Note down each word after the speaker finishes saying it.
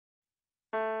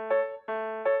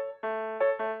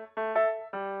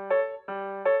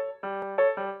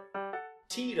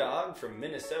T-Dog from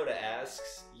Minnesota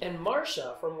asks. And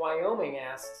Marsha from Wyoming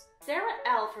asks. Sarah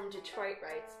L. from Detroit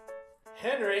writes.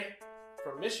 Henry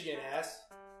from Michigan asks.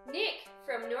 Nick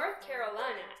from North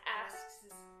Carolina asks.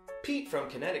 Pete from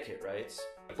Connecticut writes.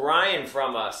 Brian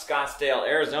from Scottsdale,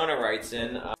 Arizona writes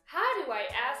in. How do I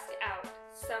ask out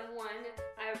someone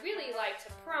I really like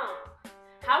to prom?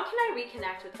 How can I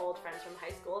reconnect with old friends from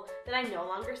high school that I no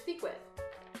longer speak with?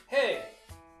 Hey,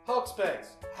 hulkspanx,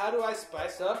 how do I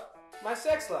spice up my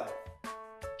sex life?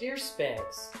 Dear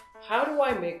Spanx, how do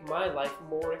I make my life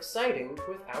more exciting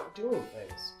without doing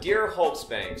things? Dear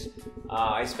hulkspanx,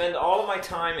 I spend all of my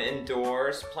time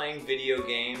indoors playing video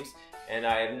games, and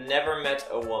I have never met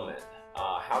a woman.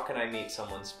 How can I meet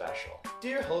someone special?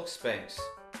 Dear hulkspanx,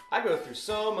 I go through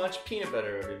so much peanut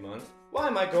butter every month. Why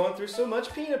am I going through so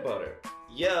much peanut butter?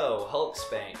 Yo,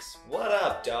 hulkspanx, what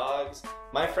up, dogs?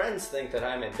 My friends think that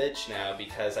I'm a bitch now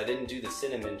because I didn't do the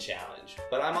cinnamon challenge,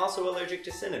 but I'm also allergic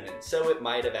to cinnamon, so it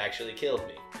might have actually killed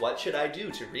me. What should I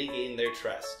do to regain their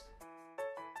trust?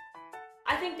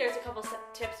 I think there's a couple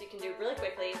tips you can do really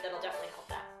quickly that'll definitely help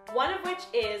that. One of which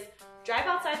is drive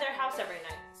outside their house every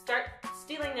night. Start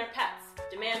stealing their pets.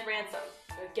 Demand ransom.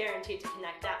 You're guaranteed to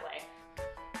connect that way.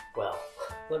 Well,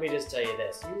 let me just tell you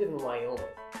this. You live in Wyoming.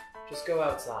 Just go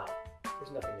outside.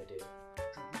 There's nothing to do.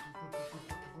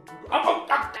 I'm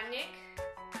Nick.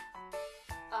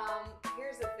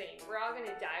 Here's the thing. We're all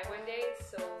gonna die one day,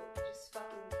 so just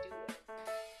fucking do it.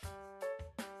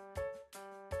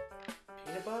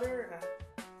 Peanut butter?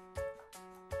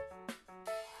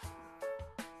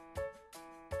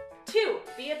 2.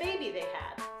 Be a baby they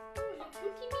had.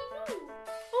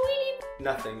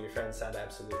 Nothing, your friends sound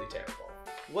absolutely terrible.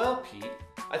 Well, Pete,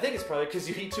 I think it's probably because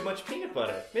you eat too much peanut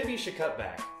butter. Maybe you should cut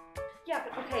back. Yeah,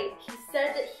 but okay, he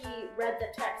said that he read the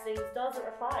text and he still hasn't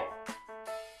replied.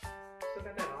 Still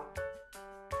got that on.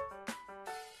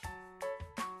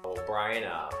 Oh, Brian,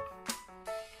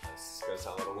 this is gonna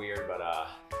sound a little weird, but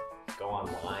go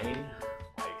online,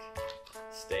 like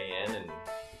stay in and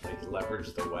like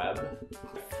leverage the web.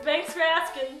 Thanks for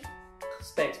asking.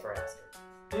 Thanks for asking.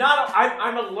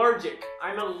 I'm allergic.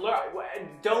 I'm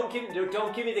allergic. Don't give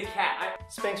me the cat.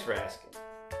 Spanx for asking.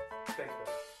 Thanks, bro.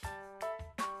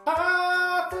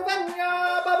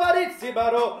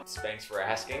 Spanx for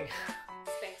asking.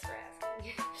 Thanks for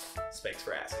asking. Spanx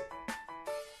for asking.